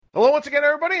Hello once again,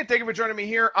 everybody, and thank you for joining me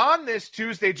here on this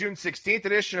Tuesday, June 16th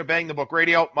edition of Bang the Book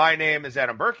Radio. My name is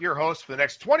Adam Burke, your host for the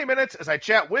next 20 minutes as I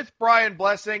chat with Brian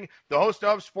Blessing, the host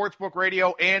of Sportsbook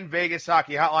Radio and Vegas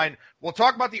Hockey Hotline. We'll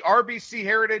talk about the RBC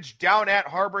Heritage down at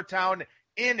Harbor Town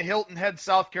in Hilton Head,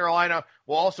 South Carolina.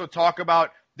 We'll also talk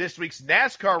about this week's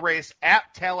NASCAR race at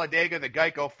Talladega, the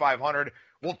Geico 500.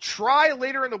 We'll try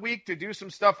later in the week to do some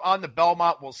stuff on the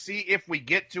Belmont. We'll see if we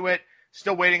get to it.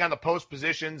 Still waiting on the post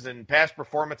positions and past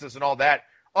performances and all that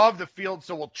of the field.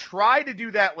 So we'll try to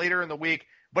do that later in the week.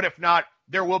 But if not,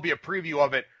 there will be a preview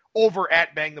of it over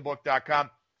at BangTheBook.com.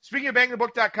 Speaking of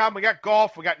BangTheBook.com, we got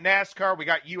golf, we got NASCAR, we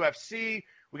got UFC,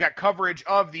 we got coverage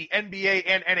of the NBA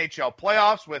and NHL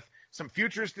playoffs with some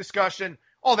futures discussion,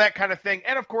 all that kind of thing.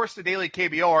 And, of course, the daily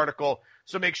KBO article.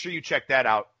 So make sure you check that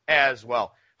out as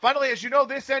well. Finally, as you know,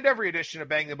 this and every edition of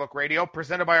Bang the Book Radio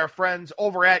presented by our friends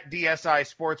over at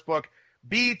DSI Sportsbook.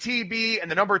 BTB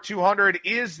and the number 200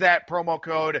 is that promo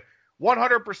code.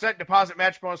 100% deposit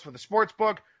match bonus for the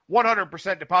sportsbook,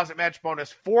 100% deposit match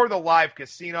bonus for the live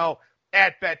casino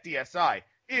at BetDSI.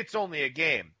 It's only a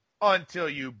game until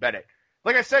you bet it.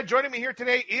 Like I said, joining me here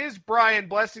today is Brian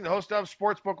Blessing, the host of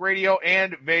Sportsbook Radio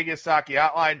and Vegas Hockey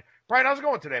Hotline. Brian, how's it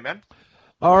going today, man?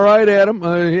 All right, Adam.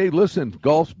 Hey, listen,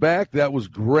 golf's back. That was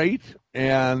great.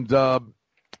 And,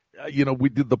 we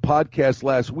did the podcast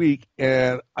last week,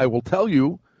 and I will tell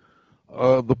you,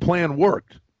 the plan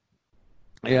worked.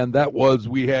 And that was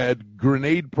we had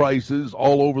grenade prices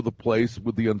all over the place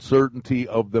with the uncertainty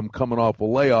of them coming off a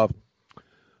layoff,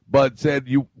 but said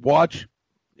you watch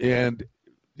and,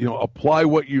 apply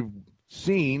what you've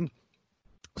seen.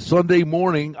 Sunday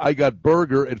morning, I got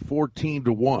Berger at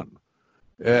 14-1,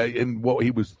 and he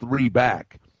was 3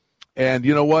 back. And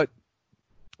you know what?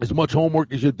 As much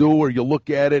homework as you do, or you look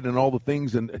at it and all the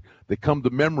things and that come to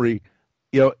memory,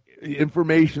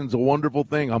 information's a wonderful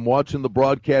thing. I'm watching the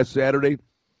broadcast Saturday,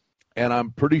 and I'm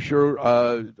pretty sure,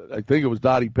 I think it was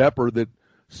Dottie Pepper that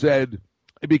said,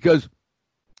 because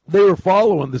they were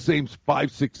following the same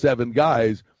 5, 6, 7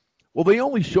 guys. Well, they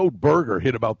only showed Berger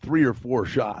hit about 3 or 4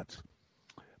 shots.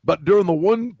 But during the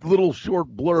one little short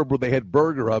blurb where they had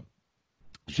Berger up,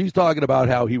 she's talking about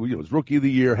how he was Rookie of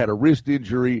the Year, had a wrist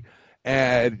injury,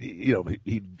 and,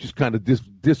 he just kind of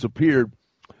disappeared.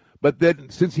 But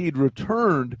then since he'd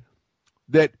returned,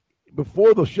 that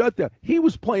before the shutdown, he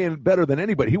was playing better than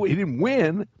anybody. He didn't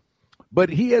win, but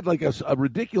he had like a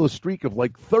ridiculous streak of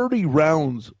like 30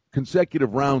 rounds,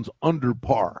 consecutive rounds under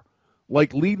par,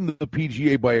 like leading the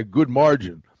PGA by a good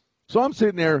margin. So I'm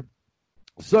sitting there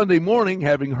Sunday morning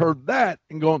having heard that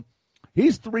and going,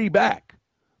 he's 3 back.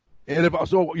 And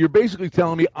so you're basically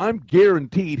telling me I'm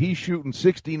guaranteed he's shooting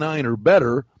 69 or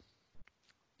better.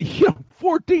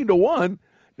 14-1.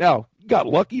 Now, got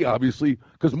lucky, obviously,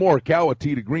 because Morikawa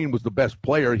tee to green was the best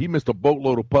player. He missed a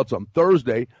boatload of putts on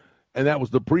Thursday, and that was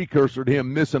the precursor to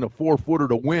him missing a 4-footer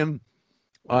to win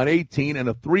on 18 and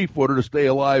a 3-footer to stay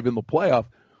alive in the playoff.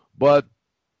 But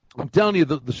I'm telling you,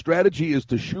 the strategy is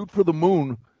to shoot for the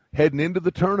moon heading into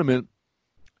the tournament,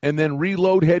 and then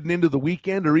reload heading into the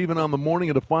weekend or even on the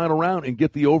morning of the final round and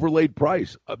get the overlaid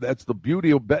price. That's the beauty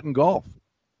of betting golf.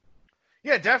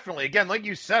 Yeah, definitely. Again, like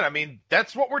you said,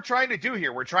 that's what we're trying to do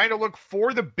here. We're trying to look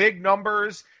for the big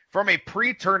numbers from a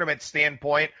pre-tournament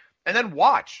standpoint and then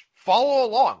watch, follow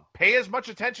along, pay as much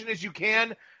attention as you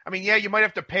can. You might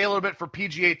have to pay a little bit for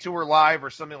PGA Tour Live or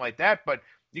something like that, but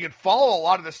you can follow a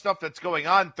lot of the stuff that's going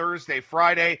on Thursday,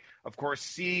 Friday. Of course,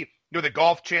 see the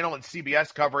Golf Channel and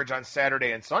CBS coverage on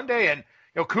Saturday and Sunday. And,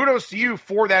 kudos to you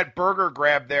for that Berger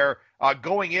grab there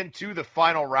going into the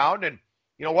final round. And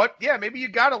you know what? Yeah, maybe you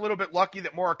got a little bit lucky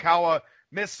that Morikawa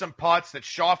missed some putts, that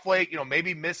Schauffele,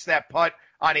 maybe missed that putt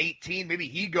on 18. Maybe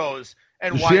he goes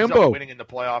and winds up winning in the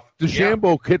playoff.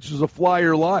 DeChambeau catches a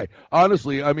flyer lie.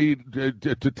 Honestly,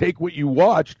 to take what you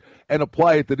watched and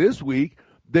apply it to this week,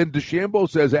 then DeChambeau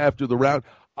says after the round,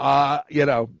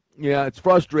 yeah, it's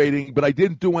frustrating, but I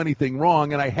didn't do anything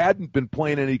wrong, and I hadn't been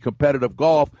playing any competitive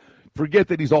golf. Forget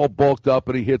that he's all bulked up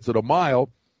and he hits it a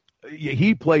mile.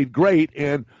 He played great,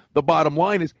 and the bottom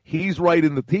line is he's right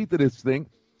in the teeth of this thing.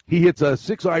 He hits a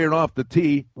 6-iron off the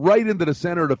tee, right into the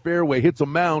center of the fairway, hits a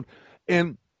mound,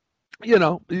 and,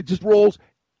 it just rolls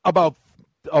about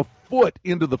a foot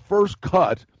into the first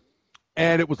cut,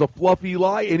 and it was a fluffy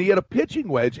lie, and he had a pitching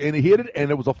wedge, and he hit it, and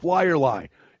it was a flyer lie,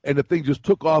 and the thing just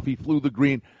took off. He flew the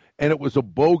green. And it was a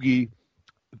bogey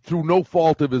through no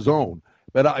fault of his own.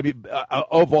 But,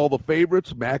 of all the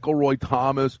favorites, McIlroy,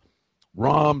 Thomas,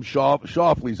 Rahm,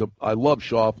 Schauffele's I love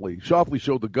Schauffele. Schauffele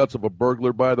showed the guts of a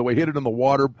burglar, by the way. Hit it in the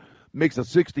water, makes a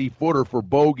 60-footer for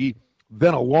bogey,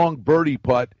 then a long birdie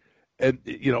putt, And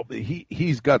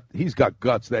he's got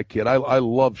guts, that kid. I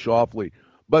love Schauffele.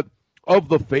 But of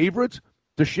the favorites,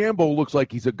 DeChambeau looks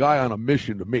like he's a guy on a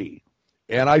mission to me.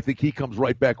 And I think he comes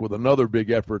right back with another big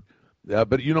effort.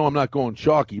 But I'm not going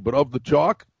chalky. But of the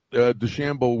chalk,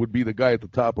 DeChambeau would be the guy at the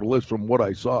top of the list from what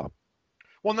I saw.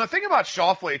 Well, the thing about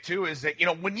Schauffele, too, is that,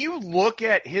 when you look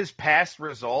at his past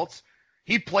results,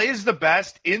 he plays the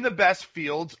best in the best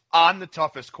fields on the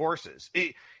toughest courses.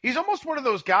 He's almost one of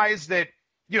those guys that,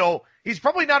 he's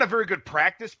probably not a very good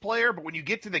practice player, but when you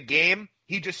get to the game,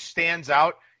 he just stands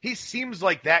out. He seems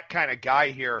like that kind of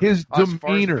guy here. His as far as the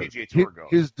demeanor, PGA Tour goes.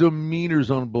 His demeanor's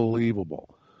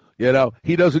unbelievable.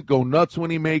 He doesn't go nuts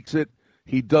when he makes it.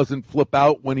 He doesn't flip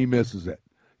out when he misses it.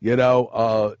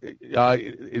 And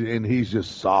he's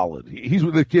just solid. He's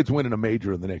the kid's winning a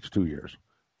major in the next 2 years,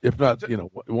 if not,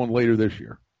 one later this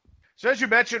year. So as you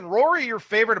mentioned, Rory, your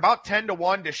favorite, about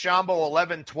 10-1. DeChambeau,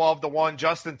 11, 12-1.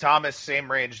 Justin Thomas,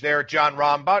 same range there. John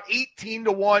Rahm, about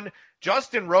 18-1.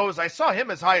 Justin Rose, I saw him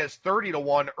as high as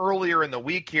 30-1 earlier in the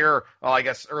week here. Well, I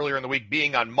guess earlier in the week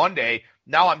being on Monday.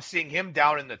 Now I'm seeing him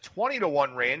down in the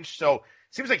 20-1 range. So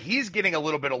seems like he's getting a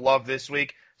little bit of love this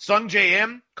week. Sung J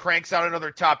M cranks out another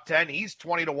top 10. He's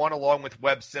 20-1 along with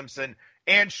Webb Simpson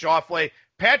and Schauffele.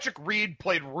 Patrick Reed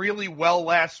played really well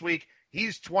last week.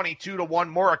 He's 22-1.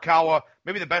 Morikawa,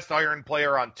 maybe the best iron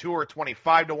player on tour,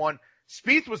 25-1.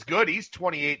 Spieth was good. He's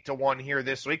 28-1 here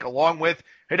this week, along with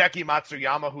Hideki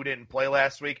Matsuyama, who didn't play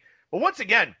last week. But once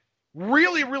again,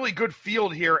 really, really good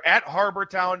field here at Harbor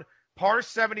Town. Par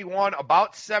 71,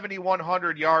 about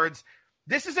 7,100 yards.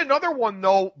 This is another one,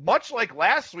 though, much like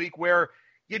last week, where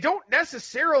you don't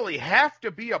necessarily have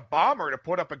to be a bomber to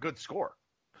put up a good score.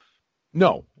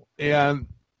 No, and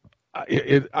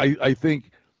I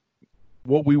think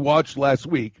what we watched last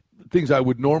week, things I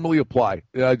would normally apply,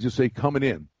 I just say coming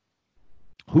in,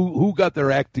 who got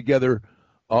their act together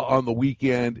on the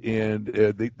weekend and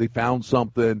they found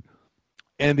something.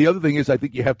 And the other thing is I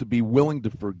think you have to be willing to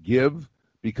forgive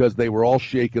because they were all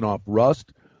shaking off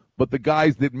rust. But the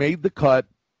guys that made the cut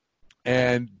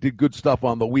and did good stuff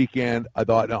on the weekend, I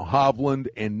thought Hovland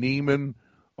and Neiman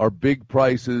are big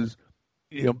prices.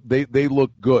 They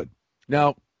look good.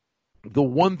 Now, the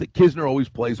one that Kisner always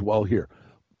plays well here,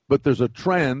 but there's a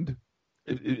trend.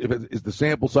 Is the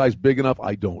sample size big enough?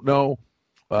 I don't know.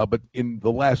 But in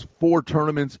the last 4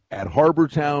 tournaments at Harbor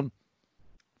Town,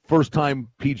 first-time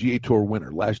PGA Tour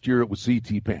winner. Last year it was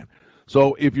CT Pan.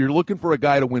 So if you're looking for a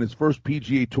guy to win his first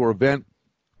PGA Tour event,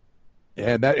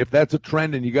 and if that's a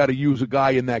trend and you got to use a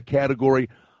guy in that category,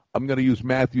 I'm going to use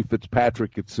Matthew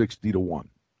Fitzpatrick at 60-1.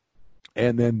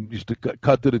 And then just to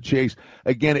cut to the chase,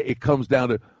 again, it comes down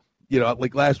to,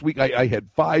 like last week I had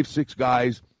 5-6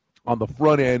 guys on the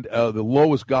front end. The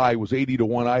lowest guy was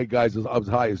 80-1. I had guys as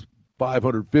high as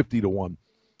 550-1.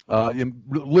 And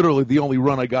literally the only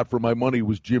run I got for my money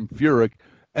was Jim Furyk.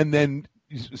 And then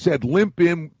said limp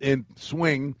in and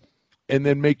swing and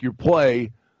then make your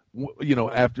play,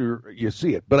 after you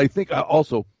see it. But I think I'm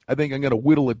going to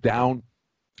whittle it down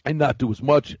and not do as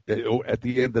much at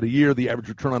the end of the year. The average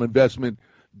return on investment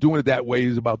doing it that way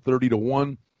is about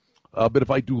 30-1. But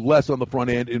if I do less on the front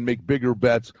end and make bigger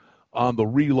bets on the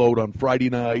reload on Friday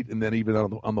night and then even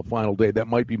on the final day, that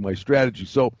might be my strategy.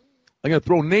 So I'm going to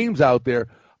throw names out there.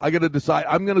 I got to decide.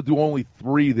 I'm going to do only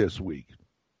 3 this week.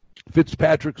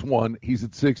 Fitzpatrick's one. He's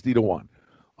at 60-1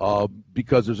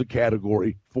 because there's a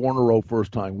category, 4 in a row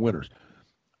first-time winners.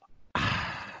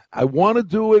 I want to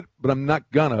do it, but I'm not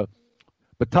going to.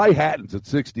 But Ty Hatton's at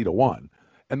 60-1.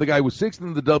 And the guy was 6th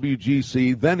in the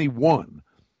WGC, then he won.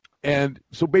 And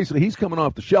so basically he's coming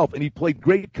off the shelf, and he played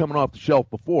great coming off the shelf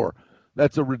before.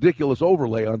 That's a ridiculous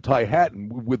overlay on Ty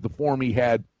Hatton with the form he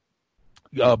had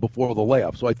before the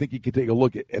layoff. So I think you can take a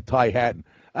look at Ty Hatton.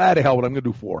 To hell with it, I'm going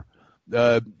to do 4.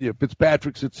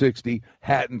 Fitzpatrick's at 60,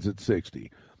 Hatton's at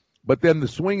 60. But then the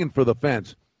swinging for the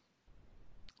fence.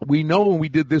 We know when we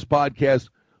did this podcast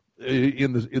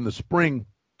in the spring,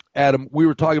 Adam, we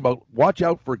were talking about watch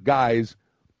out for guys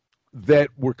that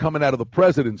were coming out of the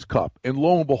President's Cup. And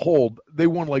lo and behold, they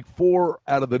won like 4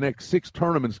 out of the next 6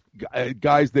 tournaments,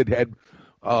 guys that had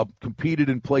competed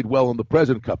and played well in the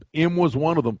President's Cup. Im was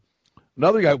one of them.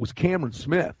 Another guy was Cameron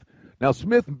Smith. Now,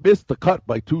 Smith missed the cut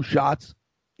by 2 shots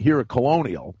here at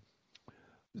Colonial.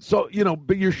 So,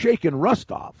 but you're shaking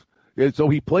rust off. And so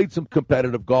he played some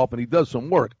competitive golf, and he does some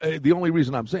work. The only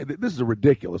reason I'm saying this is a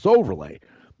ridiculous overlay.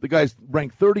 The guy's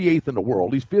ranked 38th in the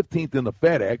world. He's 15th in the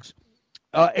FedEx,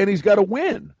 and he's got to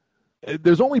win.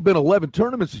 There's only been 11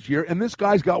 tournaments this year, and this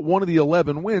guy's got one of the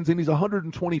 11 wins, and he's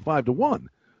 125-1.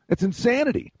 That's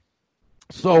insanity.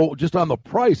 So just on the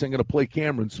price, I'm going to play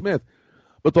Cameron Smith.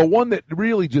 But the one that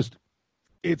really just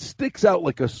it sticks out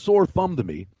like a sore thumb to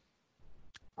me.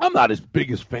 I'm not his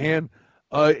biggest fan,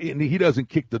 and he doesn't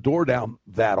kick the door down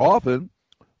that often,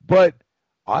 but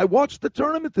I watched the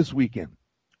tournament this weekend.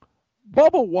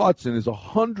 Bubba Watson is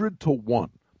 100-1.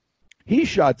 He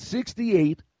shot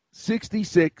 68,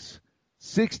 66,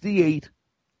 68,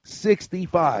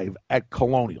 65 at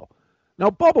Colonial. Now,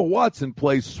 Bubba Watson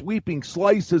plays sweeping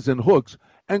slices and hooks,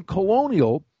 and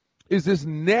Colonial is this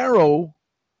narrow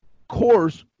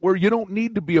course where you don't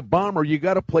need to be a bomber. You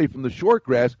got to play from the short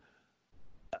grass.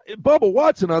 Bubba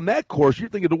Watson on that course, you're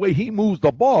thinking the way he moves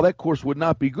the ball, that course would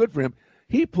not be good for him.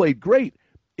 He played great.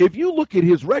 If you look at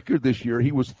his record this year,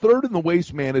 he was third in the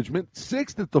waste management,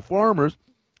 sixth at the Farmers,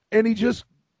 and he just,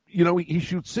 he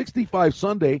shoots 65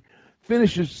 Sunday,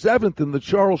 finishes seventh in the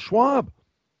Charles Schwab.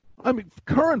 I mean,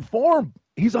 current form,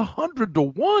 he's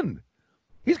 100-1.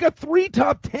 He's got 3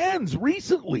 top 10s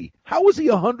recently. How is he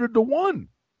 100-1?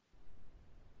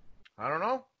 I don't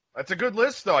know. That's a good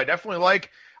list, though. I definitely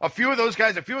like a few of those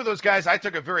guys. A few of those guys I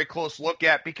took a very close look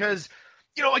at because,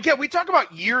 again, we talk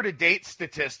about year-to-date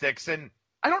statistics, and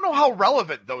I don't know how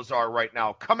relevant those are right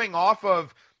now, coming off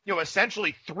of,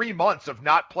 essentially 3 months of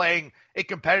not playing a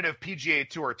competitive PGA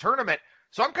Tour tournament.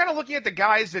 So I'm kind of looking at the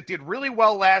guys that did really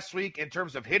well last week in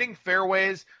terms of hitting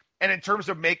fairways and in terms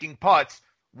of making putts.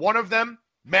 One of them,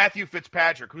 Matthew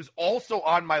Fitzpatrick, who's also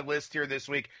on my list here this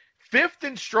week. 5th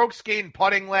in strokes gained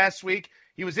putting last week.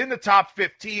 He was in the top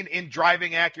 15 in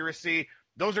driving accuracy.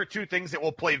 Those are 2 things that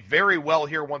will play very well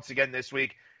here once again this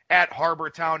week at Harbor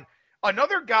Town.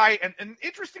 Another guy, and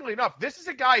interestingly enough, this is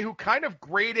a guy who kind of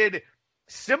graded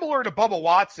similar to Bubba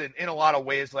Watson in a lot of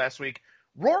ways last week.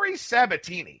 Rory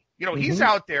Sabatini. He's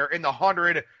out there in the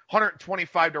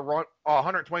 125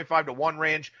 to 1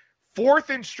 range. 4th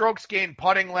in strokes gained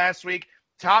putting last week.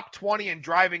 Top 20 in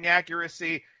driving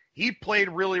accuracy. He played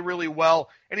really, really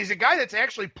well. And he's a guy that's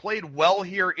actually played well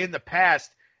here in the past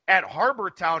at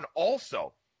Harbor Town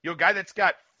also. A guy that's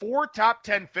got 4 top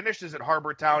 10 finishes at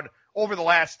Harbor Town over the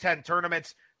last 10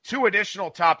 tournaments. 2 additional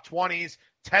top 20s.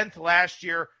 10th last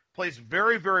year. Plays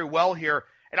very, very well here.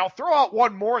 And I'll throw out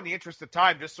one more in the interest of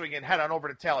time just so we can head on over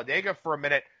to Talladega for a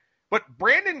minute. But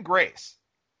Brandon Grace.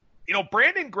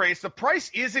 Brandon Grace, the price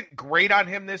isn't great on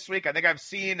him this week. I think I've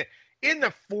seen in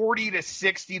the 40 to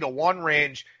 60 to 1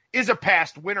 range is a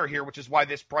past winner here, which is why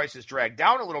this price is dragged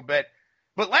down a little bit.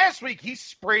 But last week, he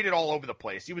sprayed it all over the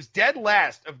place. He was dead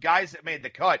last of guys that made the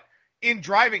cut in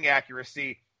driving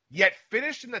accuracy, yet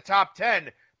finished in the top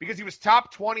 10 because he was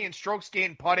top 20 in strokes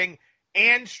gained putting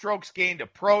and strokes gained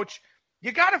approach.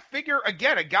 You got to figure,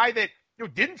 again, a guy that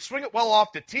didn't swing it well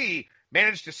off the tee,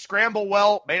 managed to scramble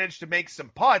well, managed to make some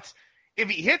putts. If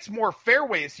he hits more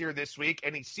fairways here this week,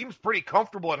 and he seems pretty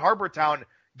comfortable at Harbor Town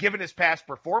given his past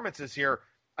performances here,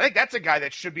 I think that's a guy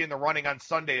that should be in the running on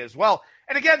Sunday as well.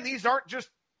 And again, these aren't just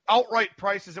outright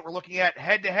prices that we're looking at,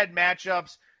 head-to-head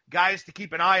matchups, guys to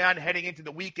keep an eye on heading into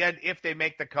the weekend if they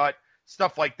make the cut,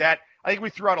 stuff like that. I think we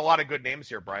threw out a lot of good names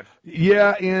here, Brian.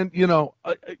 Yeah, and,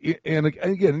 and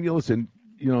again, listen,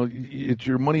 it's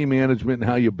your money management and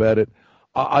how you bet it.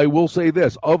 I will say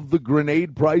this. Of the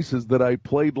grenade prices that I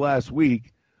played last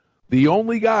week, the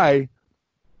only guy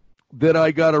that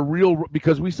I got a real,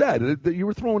 because we said that you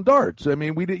were throwing darts. I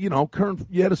mean, we did, you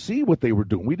had to see what they were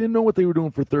doing. We didn't know what they were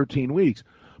doing for 13 weeks.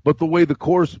 But the way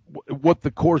what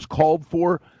the course called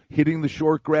for, hitting the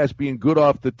short grass, being good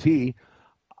off the tee,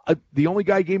 the only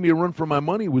guy gave me a run for my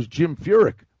money was Jim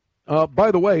Furyk.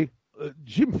 By the way,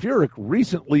 Jim Furyk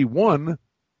recently won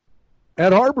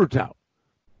at Harbor Town.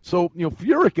 So,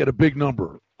 Furyk had a big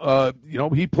number.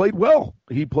 He played well.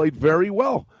 He played very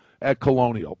well at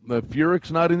Colonial.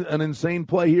 Furyk's not an insane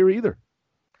play here either.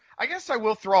 I guess I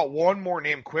will throw out one more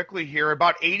name quickly here,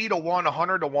 about 80 to 1,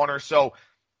 100 to 1 or so.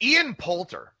 Ian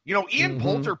Poulter. Ian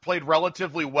Poulter played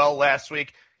relatively well last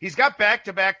week. He's got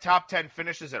back-to-back top 10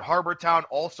 finishes at Harbor Town,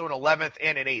 also in 11th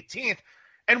and in 18th.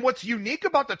 And what's unique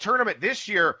about the tournament this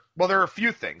year, well, there are a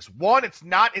few things. One, it's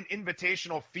not an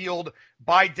invitational field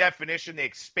by definition. They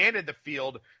expanded the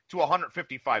field to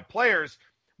 155 players.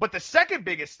 But the second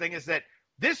biggest thing is that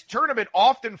this tournament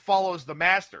often follows the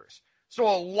Masters. So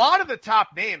a lot of the top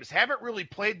names haven't really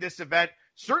played this event,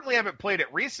 certainly haven't played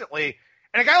it recently.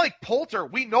 And a guy like Poulter,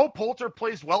 we know Poulter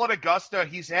plays well at Augusta.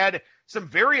 He's had some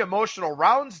very emotional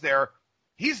rounds there.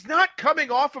 He's not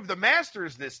coming off of the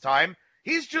Masters this time.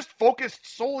 He's just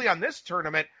focused solely on this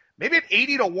tournament. Maybe at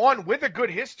 80 to 1 with a good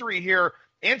history here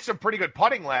and some pretty good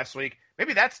putting last week.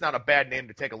 Maybe that's not a bad name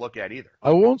to take a look at either.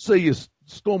 I won't say you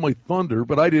stole my thunder,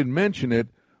 but I didn't mention it.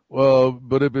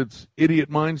 But if it's idiot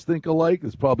minds think alike,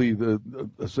 it's probably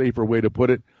a safer way to put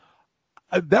it.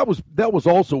 That was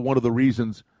also one of the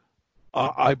reasons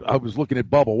I was looking at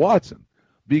Bubba Watson,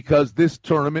 because this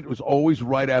tournament was always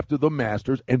right after the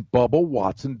Masters, and Bubba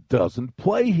Watson doesn't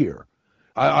play here.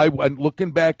 I'm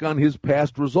looking back on his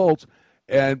past results,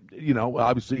 and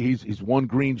obviously he's won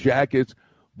green jackets,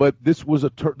 but this was a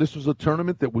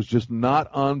tournament that was just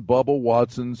not on Bubba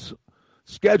Watson's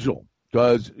schedule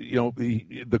because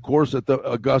the course at the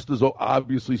Augusta's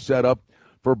obviously set up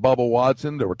for Bubba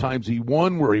Watson. There were times he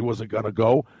won where he wasn't going to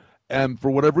go, and for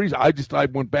whatever reason, I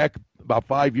went back about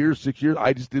 5 years, 6 years.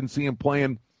 I just didn't see him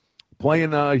playing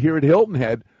here at Hilton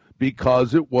Head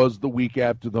because it was the week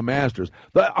after the Masters.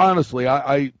 Honestly,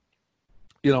 the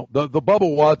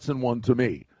Bubba Watson one to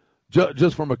me,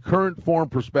 just from a current form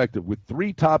perspective, with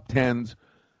 3 top tens,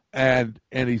 and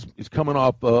he's coming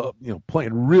off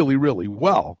playing really, really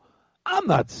well. I'm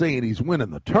not saying he's winning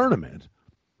the tournament,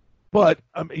 but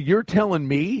you're telling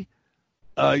me,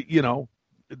 the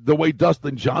way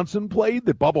Dustin Johnson played,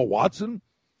 that Bubba Watson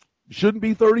shouldn't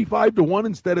be 35-1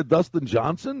 instead of Dustin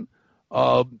Johnson,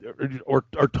 or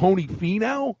Tony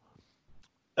Finau,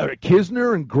 or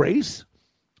Kisner and Grace.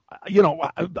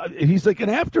 He's like an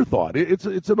afterthought. It's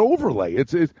an overlay.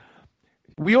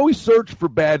 We always search for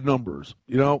bad numbers.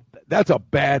 That's a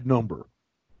bad number.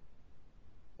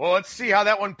 Well, let's see how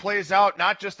that one plays out,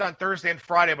 not just on Thursday and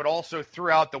Friday, but also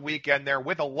throughout the weekend there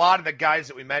with a lot of the guys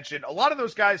that we mentioned. A lot of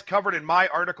those guys covered in my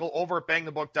article over at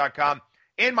BangTheBook.com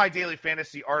and my daily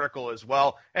fantasy article as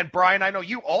well. And, Brian, I know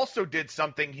you also did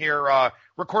something here,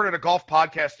 recorded a golf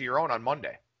podcast of your own on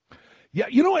Monday. Yeah,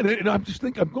 and I'm just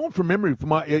thinking, I'm going from memory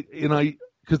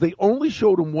because they only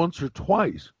showed him once or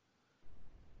twice.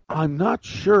 I'm not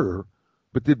sure,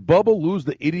 but did Bubba lose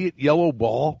the idiot yellow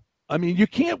ball? I mean, you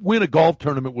can't win a golf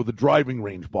tournament with a driving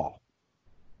range ball.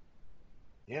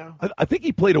 Yeah. I think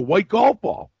he played a white golf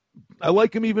ball. I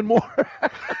like him even more.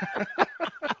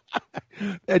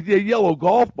 That yellow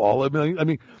golf ball. I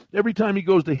mean, every time he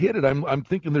goes to hit it, I'm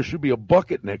thinking there should be a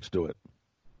bucket next to it.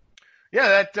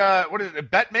 Yeah, that what is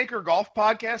it? BetMaker Golf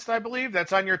Podcast, I believe.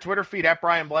 That's on your Twitter feed at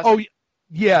Brian Blessing. Oh,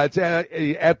 yeah, it's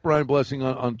at Brian Blessing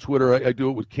on Twitter. I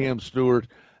do it with Cam Stewart.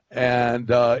 And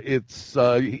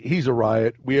he's a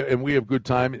riot. We have good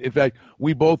time. In fact,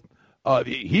 we both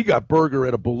he got Berger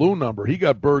at a balloon number. He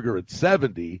got Berger at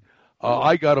 70.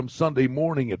 I got him Sunday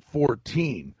morning at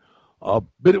 14.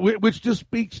 Which just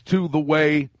speaks to the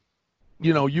way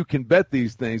you can bet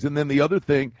these things. And then the other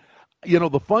thing,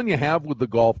 the fun you have with the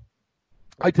golf.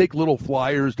 I take little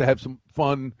flyers to have some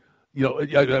fun.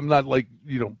 I'm not like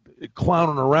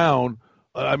clowning around.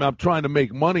 I'm trying to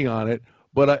make money on it.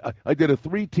 But I did a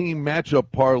 3-team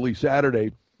matchup parlay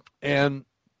Saturday, and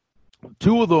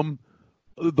 2 of them,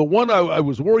 the one I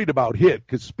was worried about hit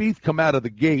because Spieth come out of the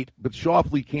gate, but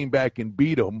Schauffele came back and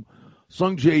beat him.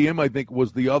 Sung J M, I think,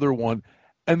 was the other one.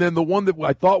 And then the one that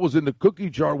I thought was in the cookie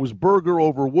jar was Berger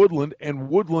over Woodland, and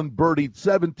Woodland birdied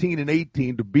 17 and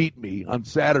 18 to beat me on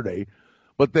Saturday.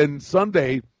 But then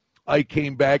Sunday, I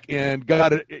came back and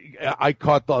got it. I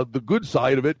caught the good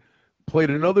side of it.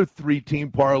 Played another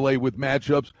 3-team parlay with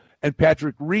matchups, and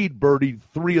Patrick Reed birdied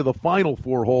 3 of the final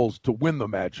 4 holes to win the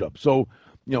matchup. So,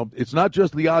 it's not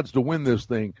just the odds to win this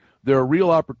thing. There are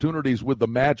real opportunities with the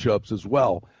matchups as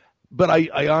well. But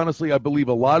I honestly, I believe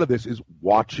a lot of this is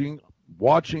watching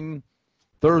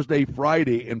Thursday,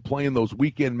 Friday, and playing those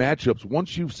weekend matchups.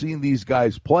 Once you've seen these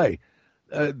guys play,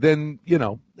 then,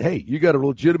 hey, you got a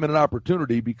legitimate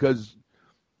opportunity because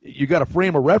you got a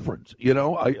frame of reference.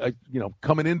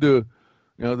 Coming into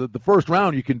the first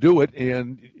round, you can do it,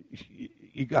 and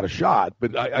you got a shot.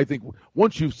 But I think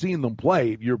once you've seen them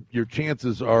play, your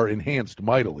chances are enhanced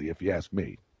mightily, if you ask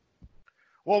me.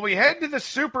 Well, we head to the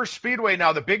Super Speedway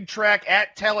now, the big track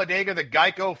at Talladega, the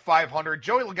Geico 500.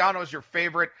 Joey Logano is your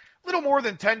favorite. A little more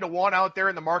than 10-1 out there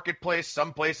in the marketplace.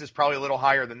 Some places probably a little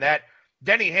higher than that.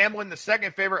 Denny Hamlin, the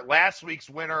second favorite, last week's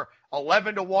winner,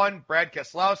 11-1. Brad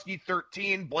Keselowski,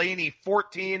 13. Blaney,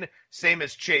 14. Same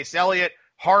as Chase Elliott.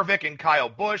 Harvick and Kyle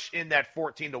Busch in that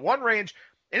 14-1 range.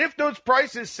 And if those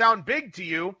prices sound big to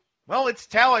you, well, it's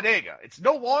Talladega. It's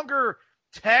no longer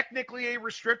technically a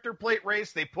restrictor plate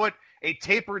race. They put a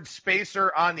tapered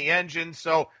spacer on the engine,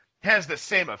 so it has the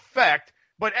same effect.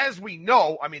 But as we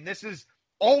know, this is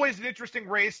always an interesting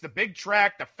race. The big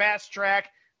track, the fast track,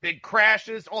 big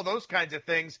crashes, all those kinds of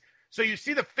things. So you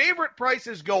see the favorite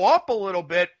prices go up a little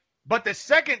bit, but the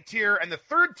second tier and the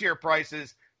third tier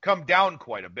prices come down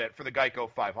quite a bit for the Geico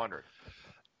 500.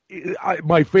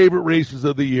 My favorite races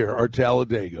of the year are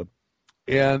Talladega,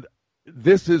 and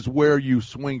this is where you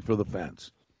swing for the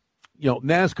fence.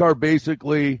 NASCAR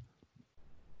basically,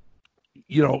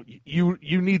 you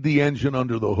need the engine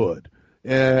under the hood.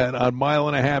 And on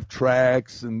 1.5-mile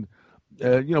tracks, and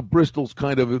Bristol's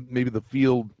kind of maybe the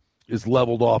field is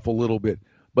leveled off a little bit.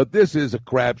 But this is a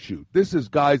crapshoot. This is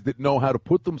guys that know how to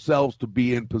put themselves to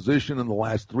be in position in the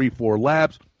last 3-4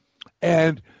 laps,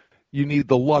 and you need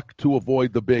the luck to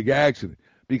avoid the big accident.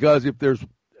 Because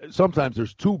sometimes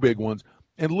there's two big ones,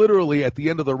 and literally at the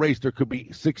end of the race there could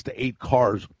be 6 to 8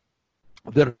 cars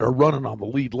that are running on the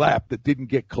lead lap that didn't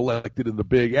get collected in the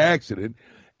big accident,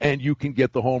 and you can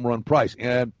get the home run price.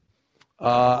 And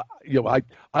I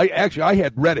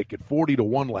had Reddick at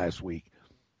 40-1 last week.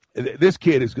 This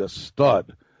kid is a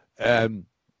stud, and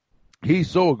he's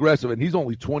so aggressive, and he's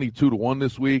only 22-1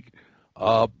 this week.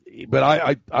 But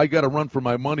I got to run for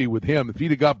my money with him. If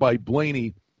he'd have got by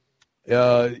Blaney,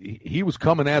 he was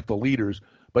coming at the leaders,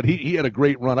 but he had a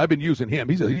great run. I've been using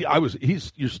him.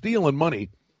 You're stealing money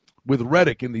with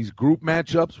Reddick in these group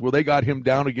matchups where they got him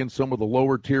down against some of the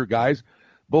lower tier guys.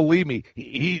 Believe me,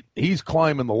 he's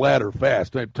climbing the ladder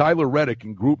fast. Tyler Reddick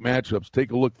in group matchups,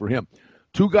 take a look for him.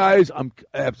 Two guys,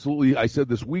 I said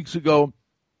this weeks ago,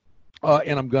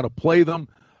 and I'm going to play them.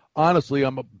 Honestly,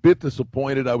 I'm a bit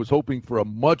disappointed. I was hoping for a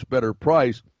much better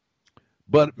price,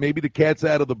 but maybe the cat's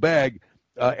out of the bag.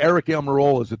 Eric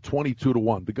Almirola is at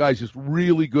 22-1. The guy's just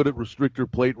really good at restrictor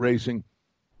plate racing,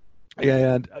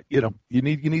 and you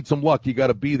need some luck. You got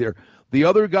to be there. The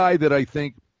other guy that I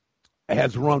think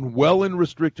has run well in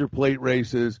restrictor plate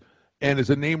races and is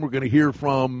a name we're going to hear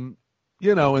from,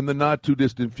 in the not too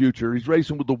distant future. He's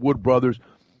racing with the Wood brothers.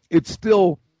 It's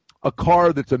still a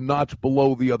car that's a notch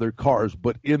below the other cars,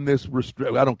 but in this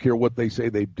I don't care what they say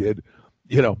they did.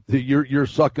 You're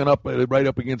sucking up right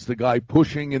up against the guy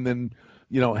pushing and then,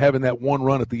 having that one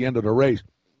run at the end of the race.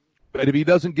 But if he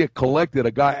doesn't get collected,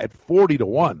 a guy at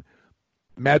 40-1,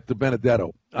 Matt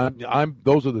DiBenedetto.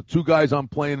 Those are the two guys I'm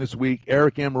playing this week,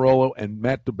 Eric Almirola and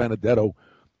Matt DiBenedetto,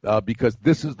 because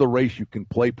this is the race you can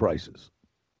play prices.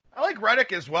 I like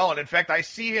Reddick as well, and in fact, I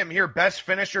see him here best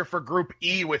finisher for Group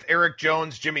E with Eric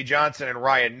Jones, Jimmy Johnson, and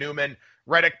Ryan Newman.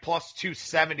 Reddick plus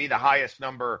 270, the highest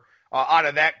number out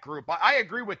of that group. I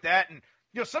agree with that, and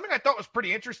something I thought was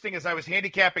pretty interesting as I was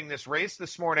handicapping this race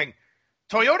this morning,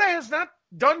 Toyota has not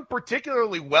done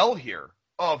particularly well here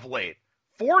of late.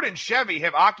 Ford and Chevy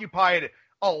have occupied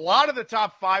a lot of the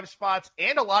top 5 spots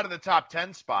and a lot of the top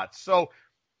 10 spots. So,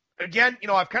 again,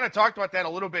 I've kind of talked about that a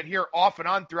little bit here off and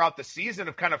on throughout the season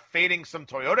of kind of fading some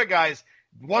Toyota guys.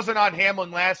 Wasn't on Hamlin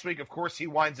last week. Of course, he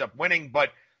winds up winning. But,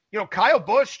 Kyle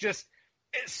Busch just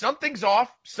something's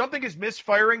off. Something is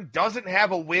misfiring. Doesn't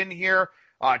have a win here.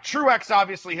 Truex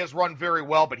obviously has run very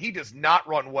well, but he does not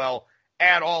run well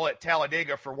at all at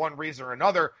Talladega for one reason or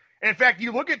another. And, in fact,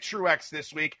 you look at Truex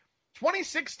this week,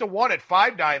 26-1 at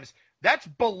 5 dimes. That's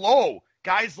below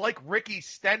guys like Ricky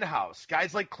Stenhouse,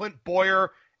 guys like Clint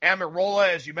Boyer, Almirola,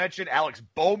 as you mentioned, Alex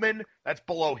Bowman, that's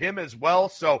below him as well.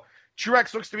 So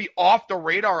Truex looks to be off the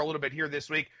radar a little bit here this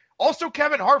week. Also,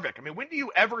 Kevin Harvick. I mean, when do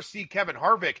you ever see Kevin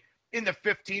Harvick in the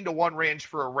 15-1 range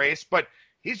for a race? But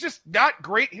he's just not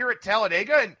great here at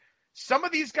Talladega. And some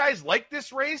of these guys like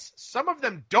this race, some of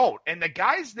them don't. And the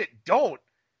guys that don't,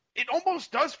 it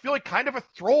almost does feel like kind of a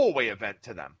throwaway event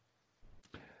to them.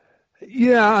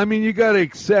 Yeah, I mean, you got to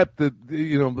accept that,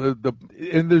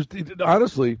 and there's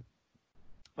honestly,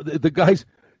 the guys,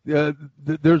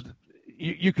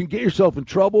 you can get yourself in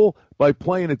trouble by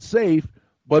playing it safe,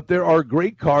 but there are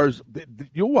great cars.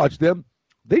 You'll watch them.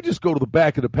 They just go to the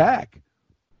back of the pack.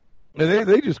 And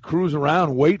they just cruise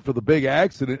around, wait for the big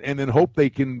accident, and then hope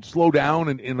they can slow down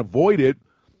and avoid it.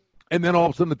 And then all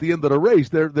of a sudden at the end of the race,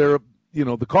 they're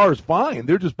the car is fine.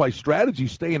 They're just by strategy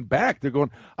staying back. They're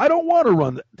going, I don't want to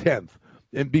run 10th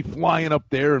and be flying up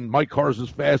there and my car's as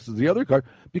fast as the other car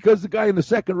because the guy in the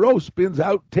second row spins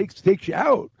out, takes you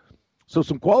out. So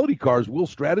some quality cars will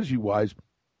strategy-wise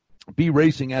be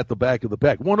racing at the back of the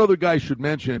pack. One other guy should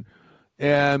mention,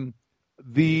 and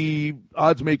the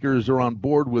odds makers are on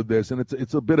board with this, and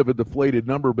it's a bit of a deflated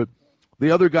number, but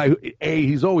the other guy,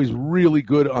 he's always really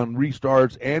good on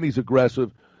restarts and he's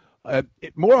aggressive.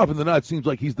 More often than not, it seems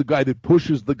like he's the guy that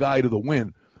pushes the guy to the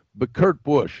win. But Kurt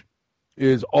Busch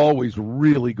is always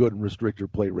really good in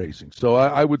restrictor plate racing. So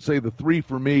I would say the 3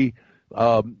 for me,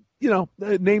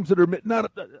 names that are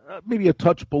not maybe a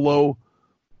touch below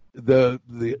the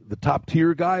top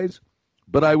tier guys.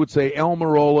 But I would say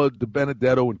Almirola,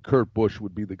 DiBenedetto, and Kurt Busch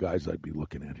would be the guys I'd be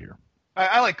looking at here.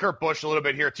 I like Kurt Busch a little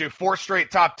bit here, too. 4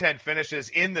 straight top 10 finishes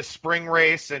in the spring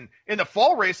race. And in the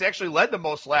fall race, actually led the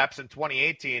most laps in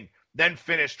 2018, then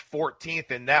finished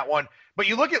 14th in that one. But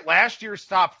you look at last year's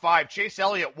top 5, Chase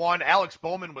Elliott won, Alex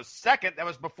Bowman was second. That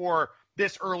was before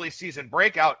this early season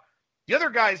breakout. The other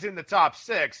guys in the top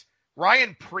 6,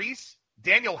 Ryan Preece,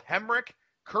 Daniel Hemrick,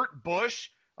 Kurt Busch,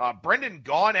 Brendan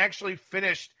Gaughan actually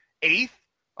finished 8th.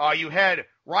 You had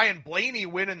Ryan Blaney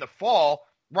win in the fall.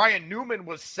 Ryan Newman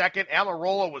was second.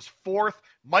 Amarola was fourth.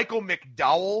 Michael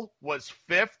McDowell was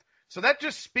fifth. So that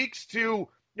just speaks to,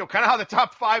 kind of how the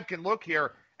top five can look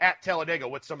here at Talladega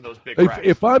with some of those big wrecks.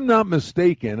 If I'm not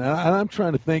mistaken, and I'm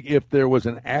trying to think if there was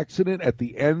an accident at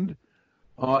the end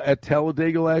at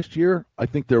Talladega last year. I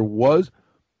think there was.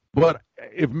 But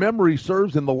if memory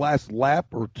serves, in the last lap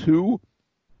or two,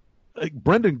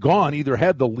 Brendan Gaughan either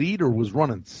had the lead or was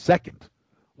running second.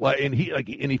 And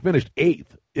he finished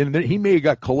eighth. And he may have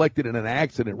got collected in an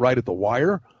accident right at the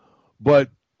wire. But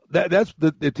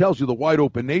it tells you the wide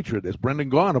open nature of this.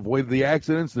 Brendan Gaughan avoided the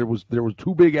accidents. There was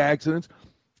two big accidents.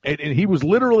 And he was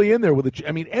literally in there with it.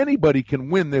 I mean, anybody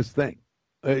can win this thing.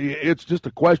 It's just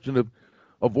a question of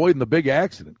avoiding the big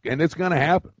accident, and it's going to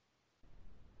happen.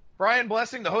 Brian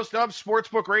Blessing, the host of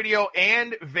Sportsbook Radio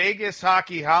and Vegas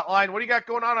Hockey Hotline. What do you got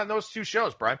going on those two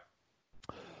shows, Brian?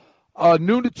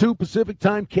 Noon to 2 Pacific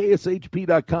time,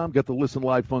 kshp.com. Got the listen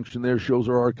live function there. Shows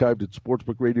are archived at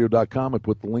sportsbookradio.com. I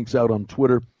put the links out on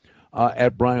Twitter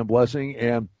at Brian Blessing.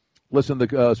 And listen, the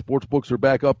sportsbooks are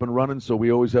back up and running, so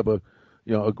we always have a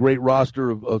great roster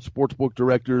of sportsbook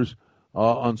directors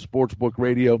on Sportsbook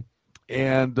Radio.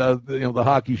 And, the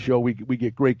hockey show, we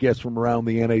get great guests from around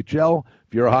the NHL.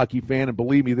 If you're a hockey fan, and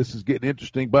believe me, this is getting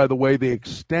interesting. By the way, they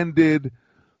extended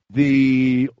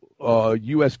the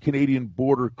U.S.-Canadian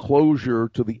border closure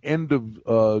to the end of,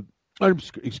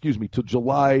 to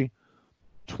July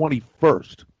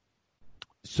 21st.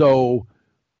 So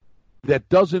that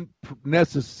doesn't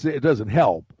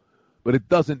help, but it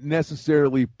doesn't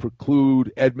necessarily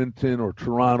preclude Edmonton or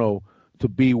Toronto to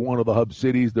be one of the hub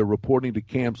cities. They're reporting to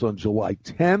camps on July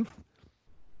 10th,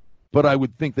 but I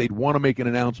would think they'd want to make an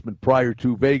announcement prior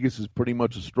to. Vegas is pretty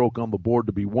much a stroke on the board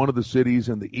to be one of the cities,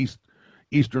 and the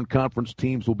Eastern Conference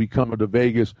teams will be coming to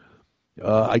Vegas.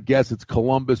 I guess it's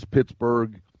Columbus,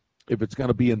 Pittsburgh, if it's going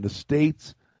to be in the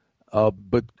States,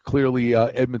 but clearly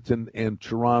Edmonton and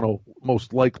Toronto,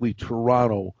 most likely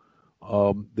Toronto,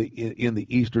 in the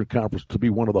Eastern Conference to be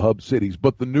one of the hub cities.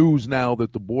 But the news now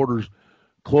that the borders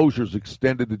closures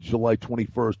extended to July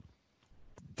 21st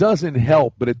doesn't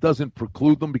help, but it doesn't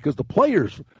preclude them because the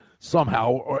players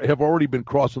somehow have already been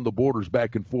crossing the borders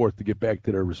back and forth to get back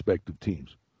to their respective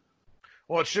teams.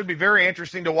 Well, it should be very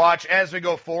interesting to watch as we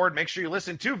go forward. Make sure you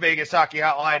listen to Vegas Hockey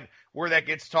Hotline where that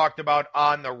gets talked about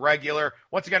on the regular.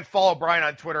 Once again, follow Brian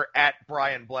on Twitter at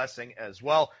Brian Blessing as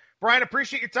well. Brian,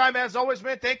 appreciate your time as always,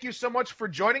 man. Thank you so much for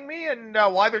joining me, and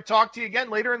we'll either talk to you again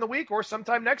later in the week or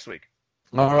sometime next week.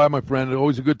 All right, my friend.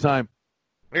 Always a good time.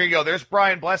 There you go. There's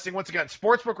Brian Blessing. Once again,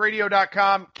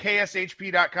 sportsbookradio.com,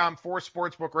 kshp.com for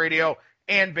Sportsbook Radio,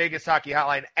 and Vegas Hockey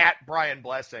Hotline at Brian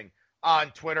Blessing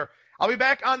on Twitter. I'll be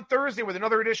back on Thursday with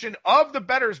another edition of the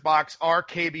Bettor's Box, our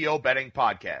KBO betting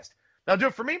podcast. That'll do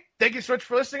it for me. Thank you so much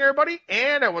for listening, everybody,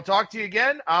 and I will talk to you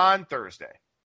again on Thursday.